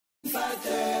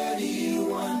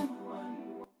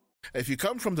If you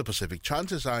come from the Pacific,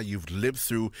 chances are you've lived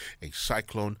through a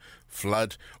cyclone,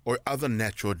 flood, or other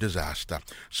natural disaster.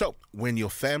 So, when your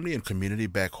family and community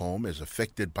back home is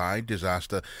affected by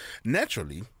disaster,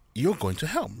 naturally, you're going to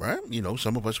help, right? You know,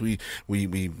 some of us, we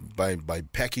by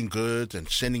packing goods and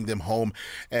sending them home,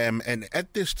 and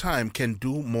at this time can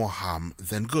do more harm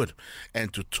than good.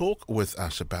 And to talk with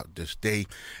us about this day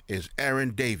is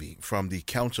Aaron Davey from the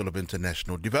Council of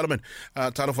International Development.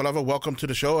 Talofa lava, welcome to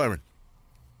the show, Aaron.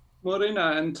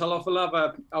 Morena and talofa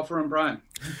lava, Alpha and Brian.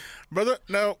 Brother,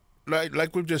 now,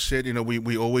 like we've just said, you know,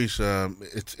 we always,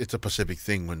 it's a Pacific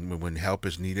thing. When help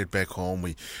is needed back home,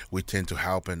 we tend to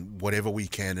help and whatever we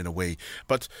can in a way.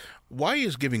 But why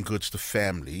is giving goods to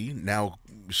family now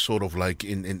sort of like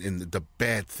in the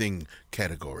bad thing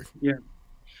category?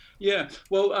 Yeah.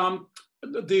 Well,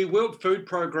 the World Food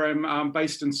Programme,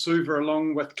 based in Suva,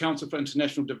 along with Council for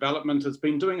International Development, has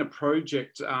been doing a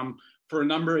project for a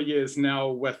number of years now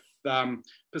with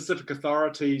Pacific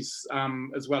authorities,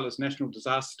 as well as national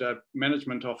disaster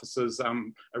management officers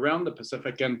around the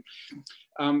Pacific. And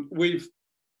we've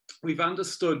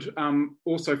understood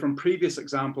also from previous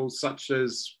examples such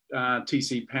as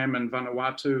TC Pam in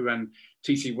Vanuatu and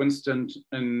TC Winston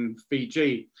in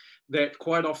Fiji, that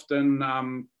quite often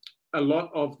a lot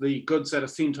of the goods that are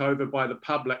sent over by the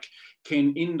public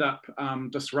can end up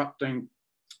disrupting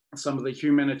some of the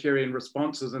humanitarian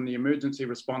responses and the emergency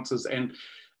responses. And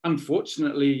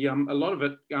unfortunately, a lot of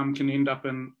it can end up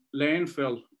in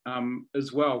landfill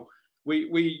as well.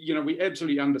 We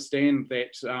absolutely understand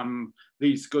that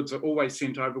these goods are always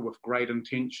sent over with great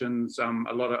intentions,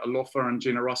 a lot of alofa and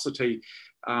generosity,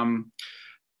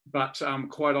 but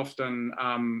quite often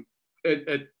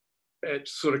it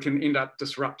sort of can end up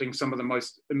disrupting some of the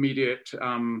most immediate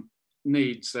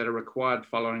needs that are required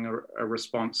following a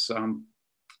response.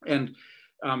 And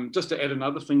just to add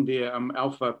another thing there,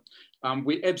 Alpha,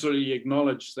 we absolutely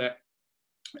acknowledge that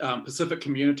Pacific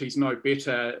communities know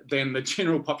better than the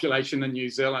general population in New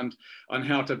Zealand on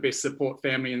how to best support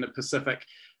family in the Pacific,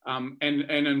 and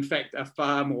in fact are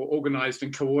far more organised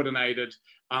and coordinated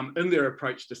in their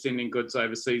approach to sending goods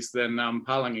overseas than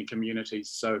Palangi communities.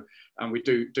 So we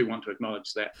do want to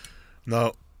acknowledge that.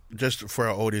 Now, just for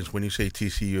our audience, when you say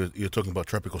TC, you're talking about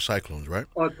tropical cyclones, right?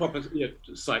 Oh,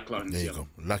 cyclones. There you go.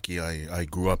 Lucky I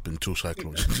grew up in two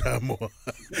cyclones in Samoa,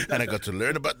 and I got to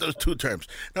learn about those two terms.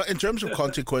 Now, in terms of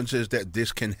consequences that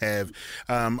this can have,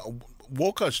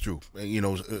 walk us through, you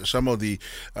know, some of the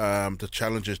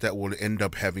challenges that we'll end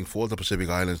up having for the Pacific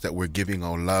Islands that we're giving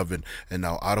our love and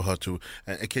our aroha to.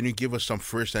 And can you give us some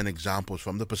first-hand examples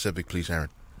from the Pacific, please, Aaron?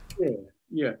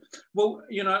 Yeah. Well,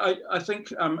 you know, I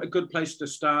think a good place to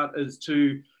start is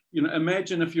to, you know,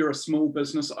 imagine if you're a small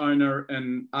business owner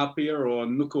in Apia or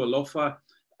Nuku'alofa,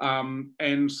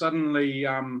 and suddenly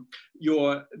the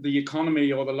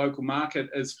economy or the local market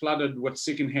is flooded with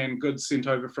secondhand goods sent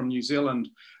over from New Zealand.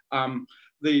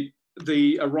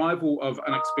 The arrival of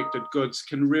unexpected goods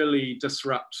can really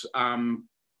disrupt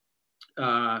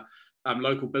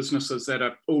local businesses that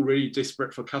are already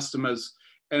desperate for customers.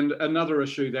 And another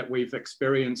issue that we've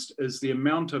experienced is the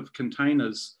amount of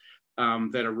containers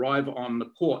that arrive on the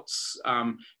ports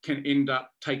can end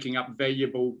up taking up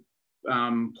valuable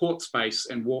port space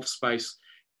and wharf space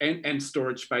and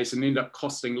storage space, and end up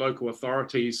costing local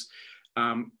authorities,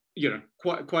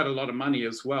 quite a lot of money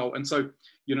as well. And so,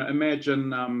 you know,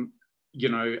 imagine,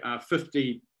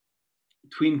 50,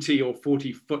 20 or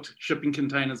 40 foot shipping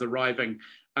containers arriving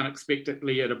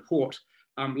unexpectedly at a port.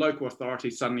 Local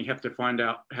authorities suddenly have to find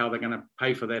out how they're going to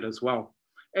pay for that as well.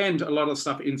 And a lot of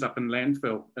stuff ends up in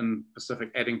landfill in Pacific,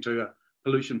 adding to a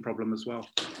pollution problem as well.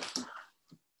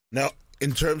 Now,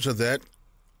 in terms of that,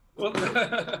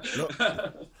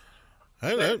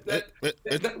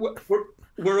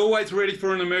 we're always ready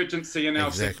for an emergency in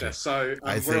our sector, so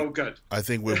we're all good. I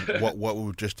think what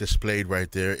we've just displayed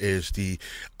right there is the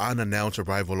unannounced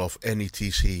arrival of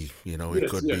NETC. You know, it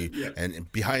could be,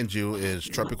 and behind you is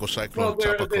Tropical Cyclone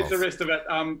Tapakov. There's the rest of it.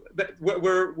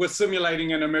 We're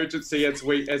simulating an emergency as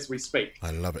we speak.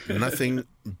 I love it. Nothing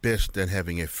best than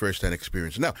having a first-hand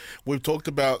experience. Now, we've talked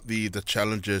about the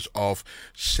challenges of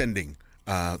sending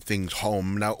things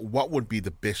home. Now, what would be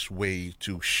the best way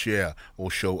to share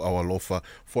or show our alofa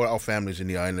for our families in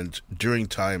the islands during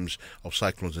times of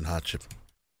cyclones and hardship?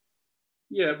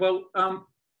 Yeah, well,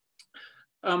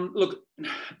 look,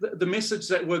 the message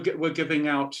that we're giving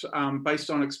out based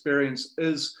on experience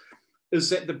is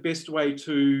that the best way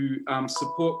to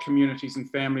support communities and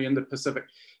family in the Pacific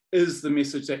is the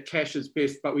message that cash is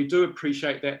best, but we do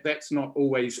appreciate that that's not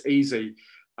always easy.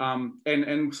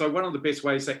 And so one of the best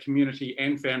ways that community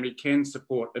and family can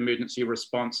support emergency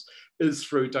response is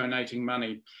through donating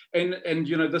money. And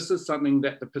this is something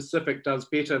that the Pacific does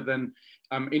better than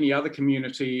any other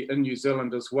community in New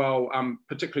Zealand as well,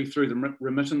 particularly through the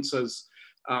remittances.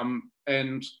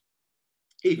 And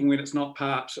even when it's not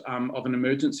part of an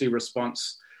emergency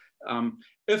response,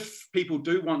 if people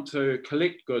do want to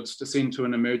collect goods to send to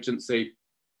an emergency,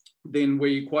 then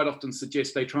we quite often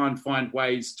suggest they try and find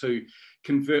ways to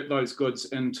convert those goods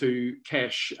into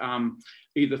cash,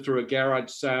 either through a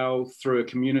garage sale, through a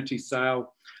community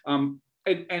sale,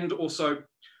 and also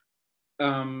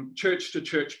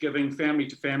church-to-church giving,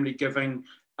 family-to-family giving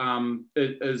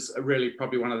is really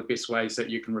probably one of the best ways that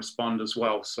you can respond as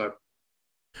well. So,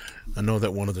 I know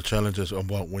that one of the challenges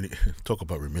about when you talk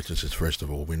about remittances, first of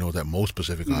all, we know that most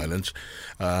Pacific Islands,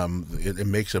 it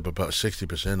makes up about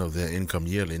 60% of their income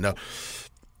yearly. Now,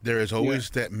 there is always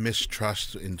that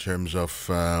mistrust in terms of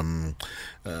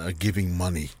giving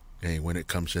money when it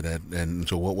comes to that. And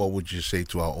so what would you say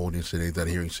to our audience today that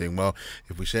are hearing saying, well,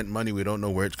 if we send money, we don't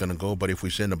know where it's going to go, but if we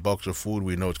send a box of food,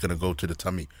 we know it's going to go to the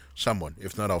tummy, someone,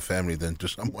 if not our family, then to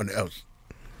someone else.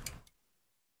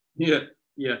 Yeah.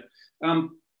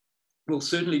 Well,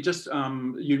 certainly just,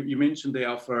 you mentioned there,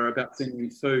 Alpha, about sending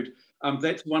food.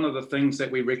 That's one of the things that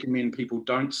we recommend people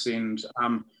don't send,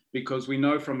 because we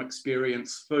know from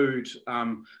experience food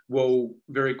will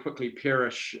very quickly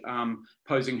perish,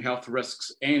 posing health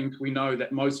risks. And we know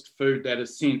that most food that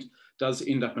is sent does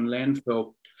end up in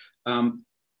landfill.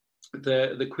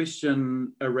 The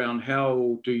question around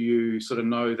how do you sort of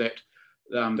know that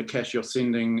the cash you're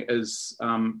sending is,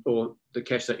 or the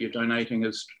cash that you're donating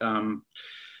is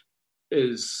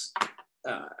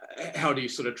how do you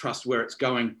sort of trust where it's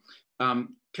going?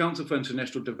 Council for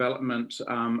International Development,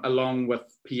 along with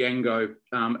Piango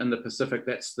in the Pacific,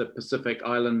 that's the Pacific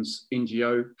Islands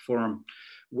NGO Forum,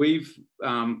 we've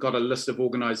got a list of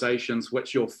organisations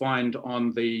which you'll find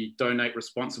on the Donate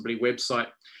Responsibly website,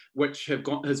 which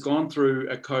has gone through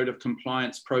a code of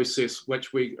compliance process,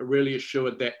 which we are really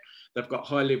assured that they've got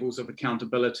high levels of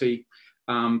accountability.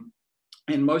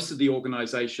 And most of the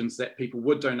organisations that people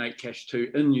would donate cash to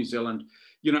in New Zealand,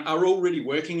 are already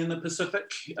working in the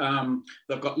Pacific.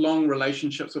 They've got long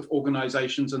relationships with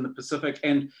organisations in the Pacific,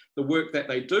 and the work that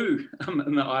they do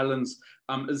in the islands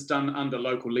is done under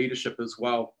local leadership as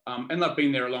well. And they've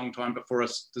been there a long time before a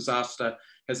disaster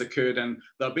has occurred, and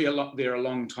they'll be there a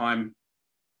long time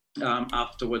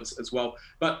afterwards as well.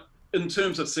 But in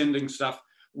terms of sending stuff,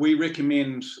 we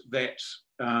recommend that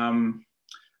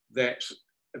that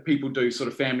people do sort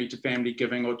of family-to-family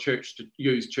giving or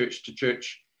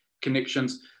church-to-church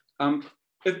connections.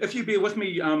 If you bear with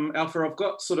me, Alpha, I've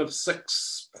got sort of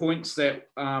 6 points that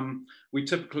we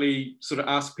typically sort of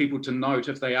ask people to note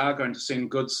if they are going to send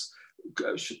goods.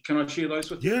 Can I share those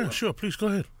with you? Yeah, sure. Please go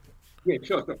ahead. Yeah,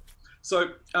 sure. So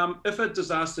if a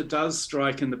disaster does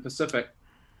strike in the Pacific,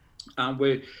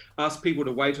 we ask people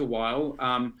to wait a while.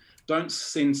 Don't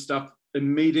send stuff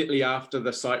immediately after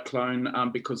the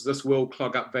cyclone because this will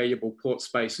clog up valuable port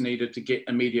space needed to get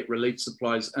immediate relief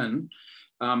supplies in.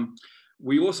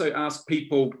 We also ask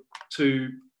people to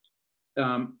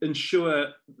ensure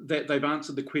that they've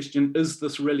answered the question, is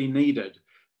this really needed?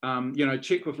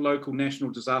 Check with local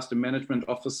national disaster management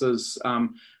officers.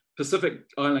 Pacific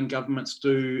Island governments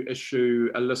do issue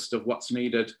a list of what's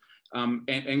needed.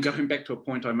 And going back to a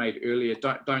point I made earlier,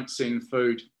 don't send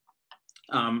food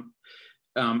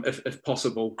if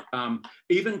possible.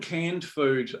 Even canned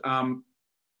food,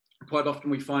 quite often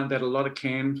we find that a lot of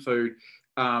canned food,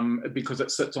 because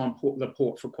it sits on the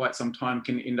port for quite some time,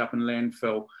 can end up in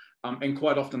landfill. And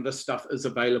quite often this stuff is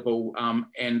available.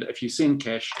 And if you send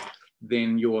cash,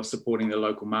 then you're supporting the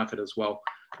local market as well.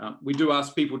 We do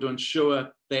ask people to ensure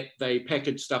that they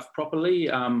package stuff properly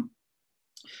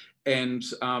and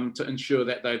to ensure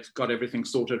that they've got everything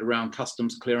sorted around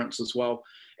customs clearance as well.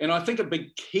 And I think a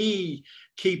big key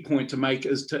point to make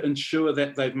is to ensure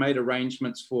that they've made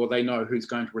arrangements for, they know who's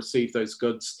going to receive those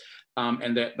goods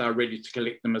and that they're ready to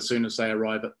collect them as soon as they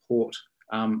arrive at port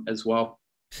as well.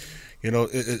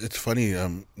 It's funny.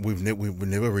 We've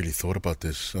never really thought about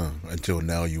this until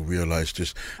now. You realize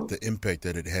just the impact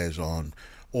that it has on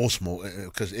all small,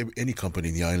 because any company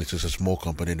in the islands is a small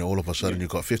company, and all of a sudden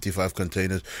you've got 55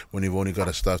 containers when you've only got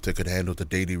a staff that could handle the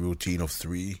daily routine of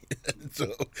 3.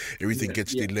 So everything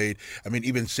gets delayed. I mean,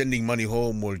 even sending money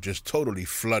home will just totally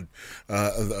flood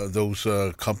those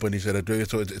companies that are doing it.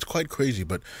 So it's quite crazy.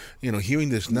 But, hearing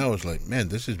this now is like, man,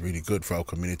 this is really good for our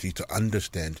community to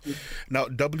understand. Now,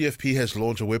 WFP has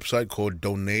launched a website called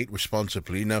Donate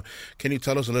Responsibly. Now, can you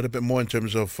tell us a little bit more in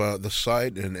terms of the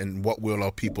site and what will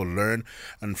our people learn?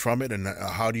 and from it, and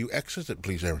how do you access it,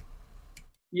 please, Aaron?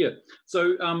 Yeah,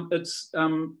 so it's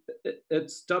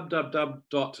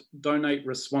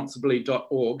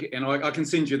www.donateresponsibly.org, and I can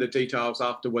send you the details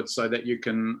afterwards so that you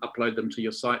can upload them to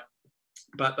your site.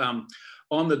 But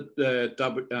on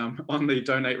the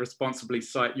Donate Responsibly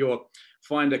site, you'll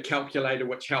find a calculator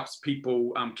which helps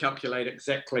people calculate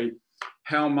exactly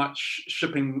how much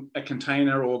shipping a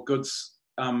container or goods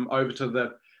over to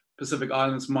the Pacific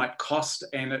Islands might cost,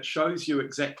 and it shows you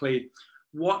exactly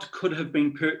what could have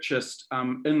been purchased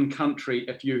in country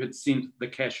if you had sent the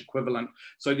cash equivalent.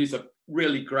 So there's a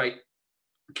really great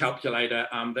calculator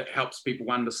that helps people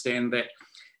understand that.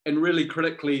 And really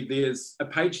critically, there's a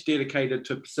page dedicated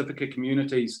to Pacifica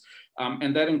communities,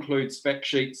 and that includes fact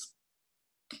sheets,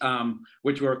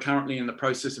 which we're currently in the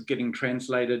process of getting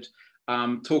translated,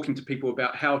 talking to people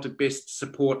about how to best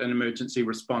support an emergency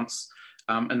response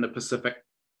in the Pacific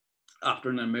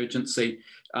after an emergency.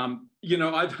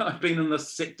 I've been in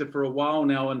this sector for a while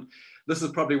now, and this is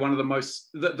probably one of the most,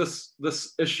 this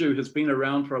issue has been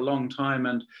around for a long time,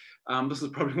 and this is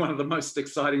probably one of the most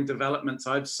exciting developments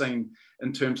I've seen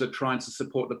in terms of trying to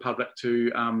support the public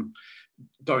to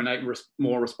donate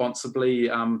more responsibly.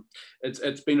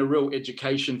 It's been a real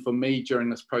education for me during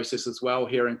this process as well,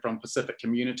 hearing from Pacific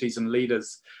communities and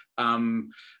leaders who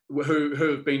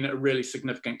have been a really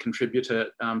significant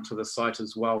contributor to the site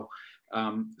as well.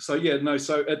 So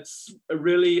it's a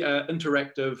really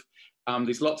interactive,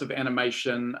 there's lots of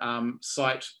animation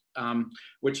site,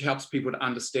 which helps people to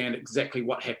understand exactly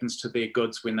what happens to their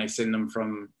goods when they send them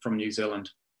from New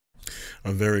Zealand.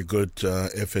 A very good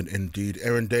effort indeed.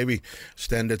 Aaron Davey,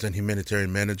 Standards and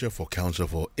Humanitarian Manager for Council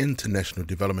for International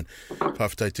Development.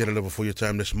 Pawhafetai te relewa for your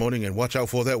time this morning, and watch out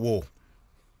for that wall.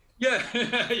 Yeah,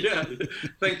 yeah.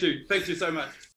 Thank you so much.